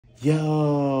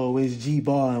Yo, it's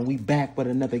Gball, and we back with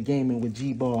another gaming with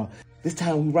Gball. This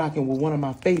time we rocking with one of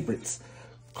my favorites,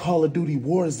 Call of Duty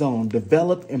Warzone,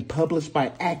 developed and published by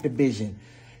Activision.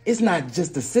 It's not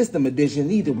just the system edition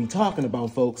either we talking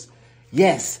about, folks.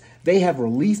 Yes, they have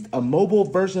released a mobile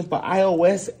version for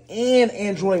iOS and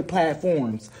Android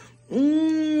platforms.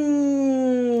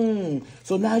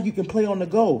 So now you can play on the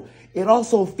go. It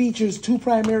also features two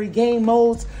primary game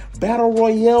modes, Battle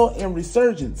Royale and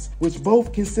Resurgence, which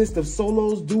both consist of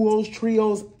solos, duos,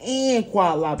 trios, and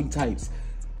quad lobby types.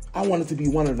 I wanted to be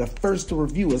one of the first to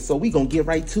review it, so we gonna get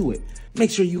right to it.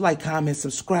 Make sure you like, comment,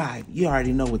 subscribe. You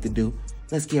already know what to do.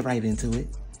 Let's get right into it.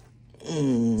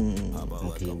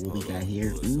 Okay, what we got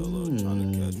here?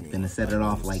 Gonna set it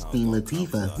off like Queen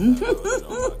Latifah.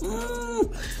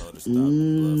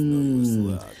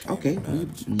 Okay, we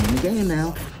in the game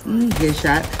now.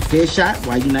 Headshot.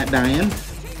 Why you not dying?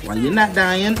 Why you not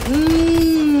dying?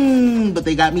 But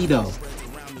they got me though.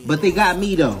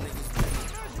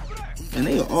 And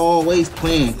they are always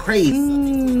playing crazy.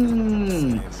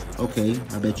 Okay,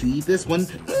 I bet you eat this one.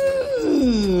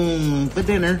 For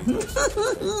dinner.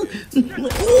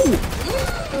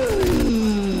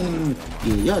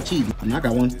 Yeah, y'all cheating. I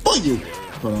got one for you.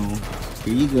 Hold on.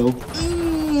 Here you go.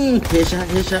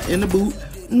 Headshot in the boot.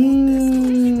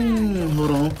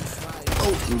 Hold on.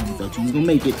 Oh, thought you was gonna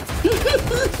make it.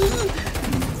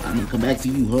 I'm gonna come back to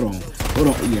you. Hold on.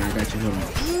 Yeah, I got you. Hold on.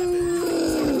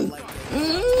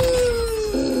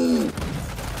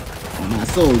 On my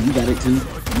soul, you got it too.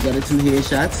 You got it 2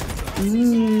 headshots.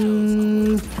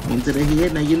 One to the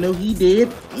head. Now you know he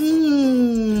did.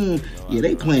 Yeah,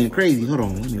 they playing crazy. Hold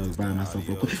on. Let me revive myself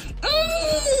real quick.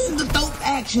 The dope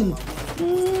action.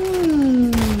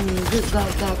 Good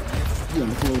dog. You on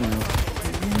the floor now.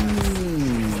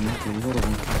 Okay, hold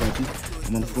on. I got you.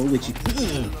 I'm on the floor with you.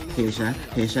 Headshot.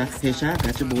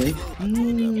 Got your boy.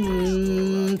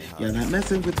 Y'all not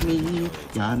messing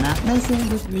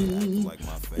with me.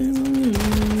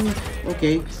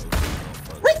 Okay.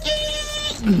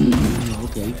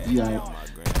 Okay, you got it.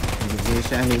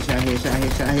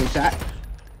 Headshot.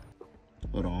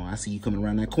 Hold on, I see you coming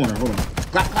around that corner. Hold on.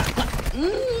 Clap.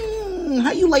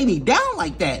 How you lay me down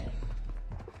like that?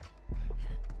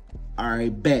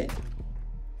 Alright, bet.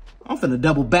 I'm finna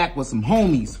double back with some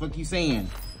homies. Fuck you saying?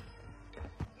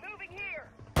 Moving here.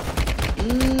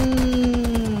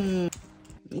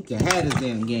 You can have this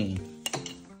damn game.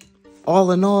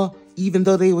 All in all, even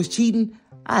though they was cheating,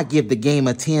 I give the game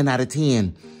a 10 out of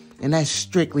 10. And that's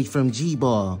strictly from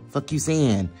Gball. Fuck you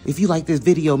saying? If you like this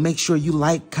video, make sure you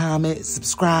like, comment,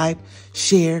 subscribe,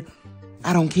 share.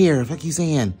 I don't care. Fuck you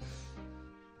saying?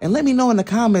 And let me know in the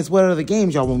comments what other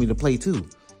games y'all want me to play too.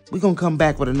 We gonna come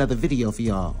back with another video for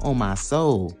y'all. On my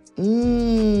soul.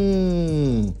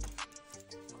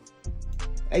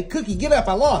 Hey, Cookie, get up.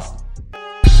 I lost.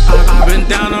 I've been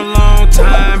down a long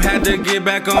time. Had to get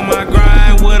back on my grind.